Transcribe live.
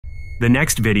The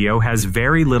next video has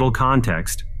very little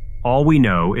context. All we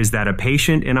know is that a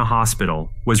patient in a hospital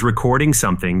was recording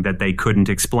something that they couldn't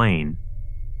explain.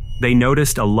 They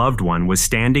noticed a loved one was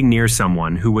standing near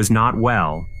someone who was not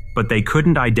well, but they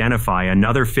couldn't identify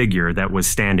another figure that was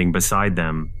standing beside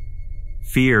them.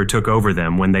 Fear took over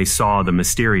them when they saw the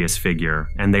mysterious figure,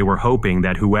 and they were hoping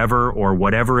that whoever or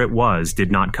whatever it was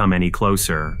did not come any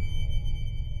closer.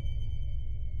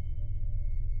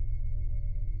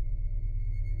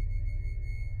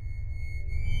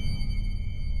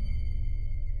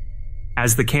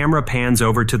 As the camera pans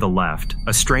over to the left,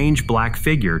 a strange black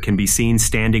figure can be seen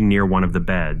standing near one of the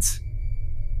beds.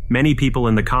 Many people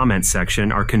in the comments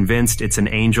section are convinced it's an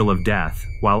angel of death,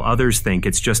 while others think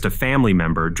it's just a family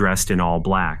member dressed in all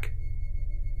black.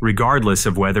 Regardless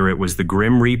of whether it was the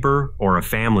Grim Reaper or a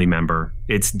family member,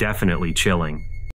 it's definitely chilling.